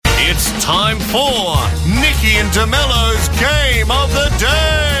Time for Nikki and Mello's Game of the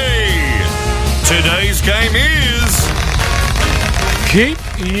Day. Today's game is... Keep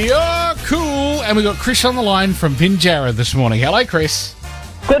your cool. And we've got Chris on the line from Pinjarra this morning. Hello, Chris.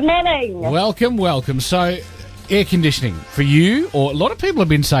 Good morning. Welcome. So, air conditioning for you, or a lot of people have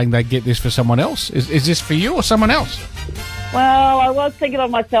been saying they'd get this for someone else. Is this for you or someone else? Well, I was thinking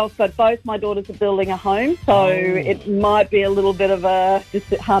of myself, but both my daughters are building a home, so it might be a little bit of a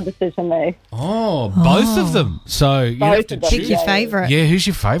hard decision there. Oh, both of them. So you have to choose. Pick your favourite. Yeah, who's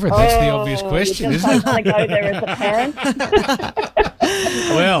your favourite? That's the obvious question, isn't it? I go there as a parent.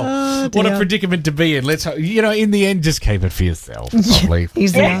 Well, what a predicament to be in. Let's hope, in the end, just keep it for yourself, probably. That's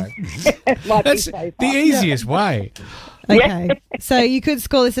the easiest way. Okay, so you could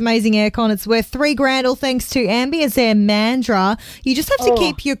score this amazing aircon. It's worth $3,000, all thanks to Ambience Air Mandurah. You just have to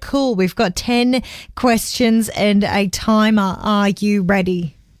keep your cool. We've got 10 questions and a timer. Are you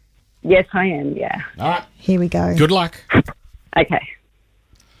ready? Yes, I am, yeah. All right. Here we go. Good luck. Okay.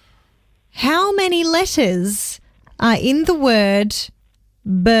 How many letters are in the word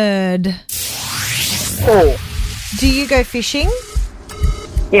bird? 4. Do you go fishing?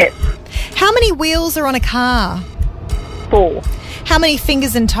 Yes. How many wheels are on a car? 4. How many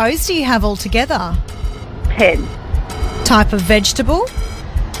fingers and toes do you have altogether? 10. Type of vegetable?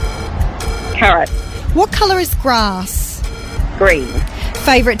 Carrot. What colour is grass? Green.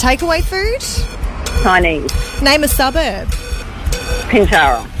 Favourite takeaway food? Chinese. Name a suburb.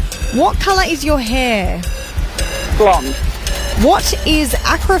 Pinjarra. What colour is your hair? Blonde. What is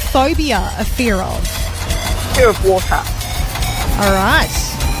acrophobia a fear of? Fear of water. All right.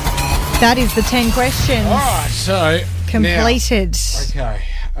 That is the 10 questions. All right, so... Completed. Okay.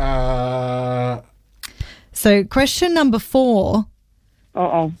 So question number 4.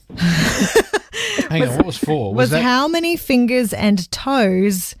 Uh-oh. Hang on, what was 4? Was that... How many fingers and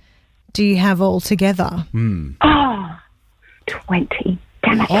toes do you have altogether? 20.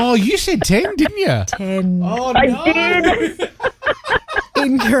 Damn it. Oh, you said 10, didn't you? 10. Oh, I no. did.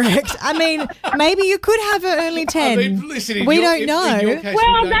 Incorrect. I mean, maybe you could have only 10. I mean, listen, we don't know. In your case,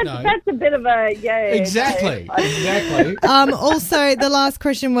 Well, we don't know. that's a bit of a, Exactly. Exactly. Also, the last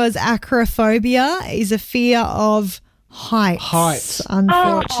question was acrophobia is a fear of heights.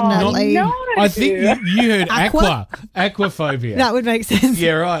 Unfortunately. Oh, no. I think you heard aquaphobia. That would make sense.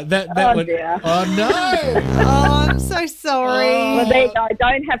 Yeah, right. That would. Dear. Oh no. Oh, I'm so sorry. Well, there you go. I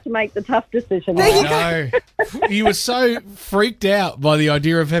don't have to make the tough decision. No. You were so freaked out by the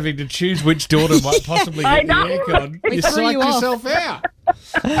idea of having to choose which daughter might possibly get the aircon. You threw psyched you off. yourself out.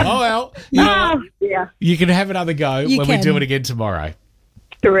 Oh well. You know what? Yeah. You can have another go when we can. do it again tomorrow.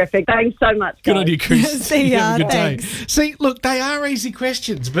 Terrific. Thanks so much, guys. Good on you, Chris. See ya, Have a good thanks. day. See, look, they are easy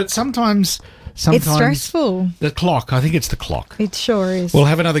questions, but sometimes It's stressful. The clock. I think it's the clock. It sure is. We'll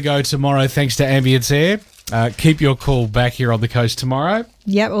have another go tomorrow thanks to Ambience Air. Keep your cool back here on the coast tomorrow.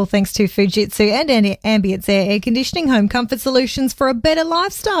 Yep, all thanks to Fujitsu and Ambience Air Conditioning, home comfort solutions for a better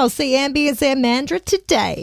lifestyle. See Ambience Air Mandurah today.